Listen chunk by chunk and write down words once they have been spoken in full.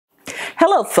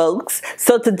Hello folks,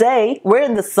 so today we're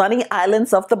in the sunny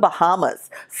islands of the Bahamas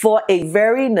for a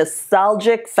very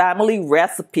nostalgic family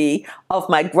recipe of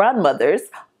my grandmother's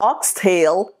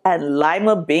oxtail and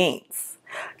lima beans.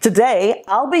 Today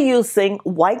I'll be using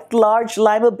white large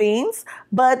lima beans,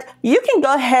 but you can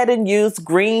go ahead and use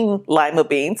green lima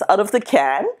beans out of the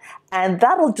can and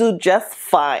that'll do just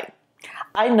fine.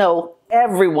 I know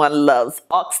everyone loves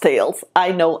oxtails.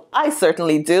 I know I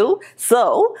certainly do.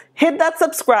 So hit that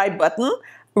subscribe button.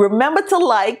 Remember to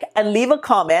like and leave a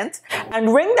comment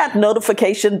and ring that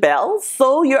notification bell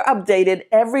so you're updated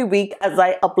every week as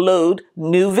I upload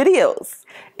new videos.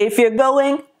 If you're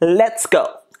going, let's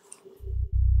go.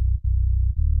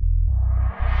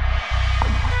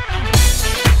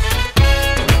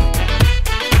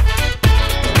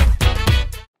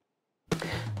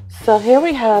 So here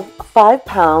we have 5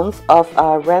 pounds of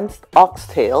our rinsed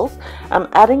oxtails. I'm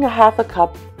adding a half a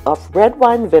cup of red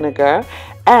wine vinegar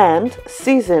and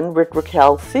season with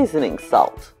RAQUEL seasoning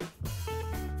salt.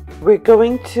 We're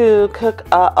going to cook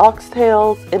our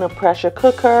oxtails in a pressure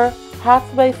cooker,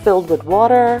 halfway filled with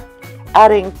water,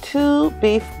 adding 2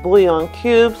 beef bouillon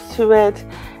cubes to it,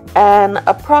 and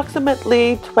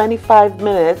approximately 25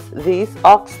 minutes these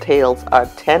oxtails are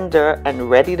tender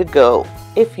and ready to go.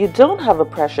 If you don't have a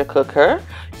pressure cooker,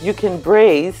 you can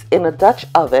braise in a Dutch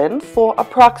oven for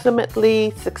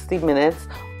approximately 60 minutes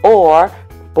or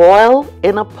boil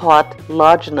in a pot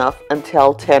large enough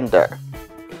until tender.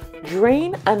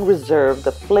 Drain and reserve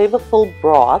the flavorful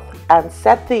broth and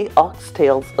set the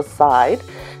oxtails aside.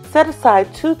 Set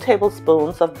aside 2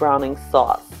 tablespoons of browning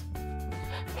sauce.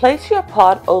 Place your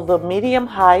pot over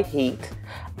medium-high heat,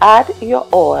 add your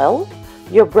oil,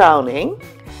 your browning,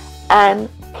 and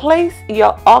place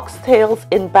your oxtails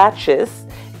in batches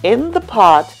in the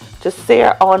pot to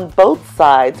sear on both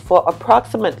sides for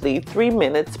approximately 3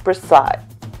 minutes per side.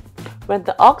 When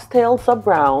the oxtails are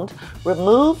browned,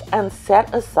 remove and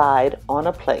set aside on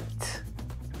a plate.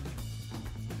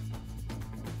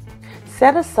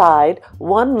 Set aside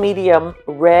 1 medium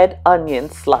red onion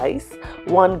slice,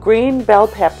 1 green bell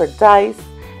pepper dice,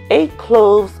 8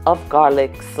 cloves of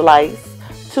garlic slice,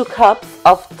 2 cups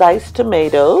of diced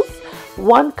tomatoes,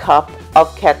 1 cup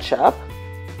of ketchup,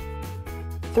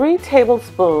 3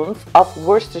 tablespoons of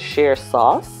Worcestershire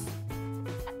sauce,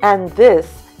 and this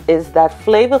is that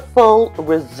flavorful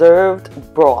reserved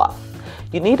broth.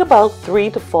 You need about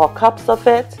 3 to 4 cups of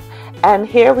it. And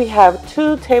here we have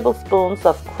 2 tablespoons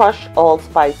of crushed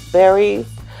allspice berries,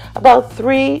 about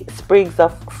 3 sprigs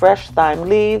of fresh thyme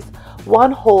leaves,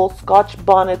 1 whole Scotch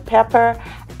bonnet pepper,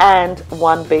 and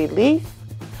 1 bay leaf.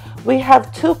 We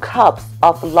have 2 cups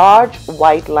of large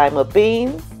white lima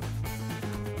beans,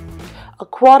 a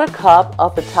 1/4 cup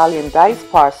of Italian diced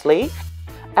parsley,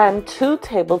 and 2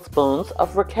 tablespoons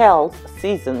of RAQUEL's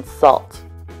seasoned salt.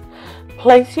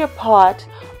 Place your pot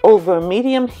over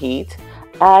medium heat.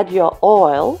 Add your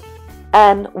oil,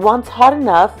 and once hot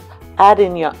enough, add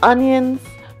in your onions,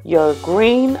 your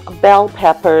green bell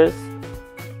peppers,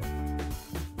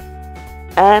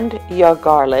 and your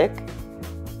garlic,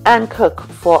 and cook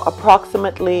for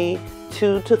approximately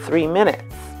 2 to 3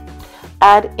 minutes.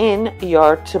 Add in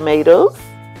your tomatoes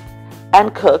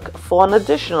and cook for an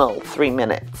additional 3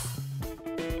 minutes.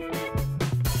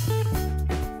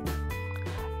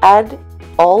 Add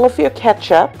all of your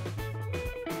ketchup,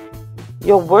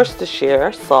 your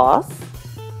Worcestershire sauce,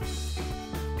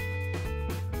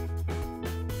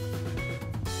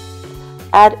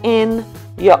 add in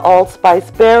your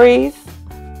allspice berries,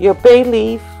 your bay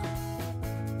leaf,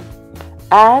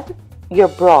 add your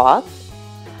broth,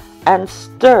 and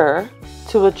stir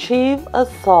to achieve a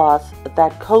sauce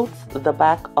that coats the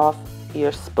back of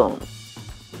your spoon.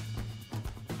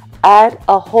 Add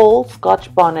a whole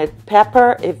Scotch bonnet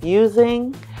pepper if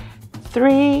using,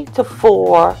 3 to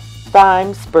 4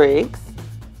 thyme sprigs,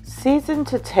 season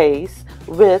to taste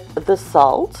with the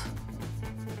salt.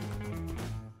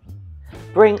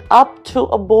 Bring up to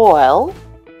a boil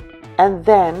and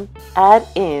then add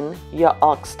in your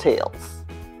oxtails.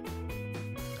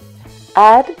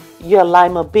 Add your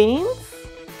lima beans,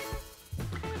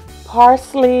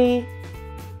 parsley,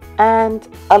 and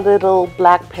a little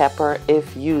black pepper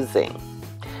if using.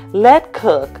 Let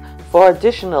cook for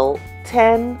additional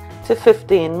 10 to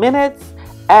 15 minutes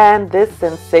and this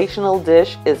sensational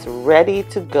dish is ready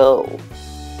to go.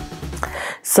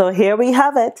 So here we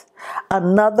have it,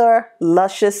 another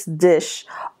luscious dish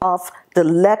of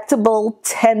delectable,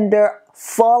 tender,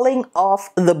 falling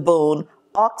off the bone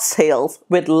oxtails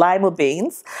with lima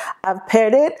beans. I've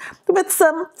paired it with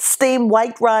some steamed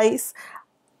white rice.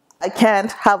 I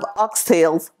can't have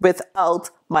oxtails without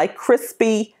my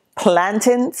crispy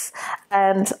plantains,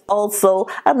 and also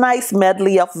a nice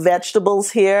medley of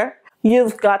vegetables here.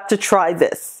 You've got to try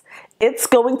this. It's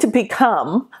going to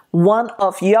become one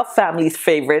of your family's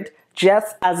favorite,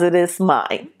 just as it is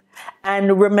mine.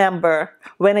 And remember,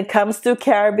 when it comes to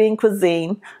Caribbean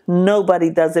cuisine,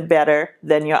 nobody does it better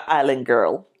than your island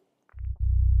girl.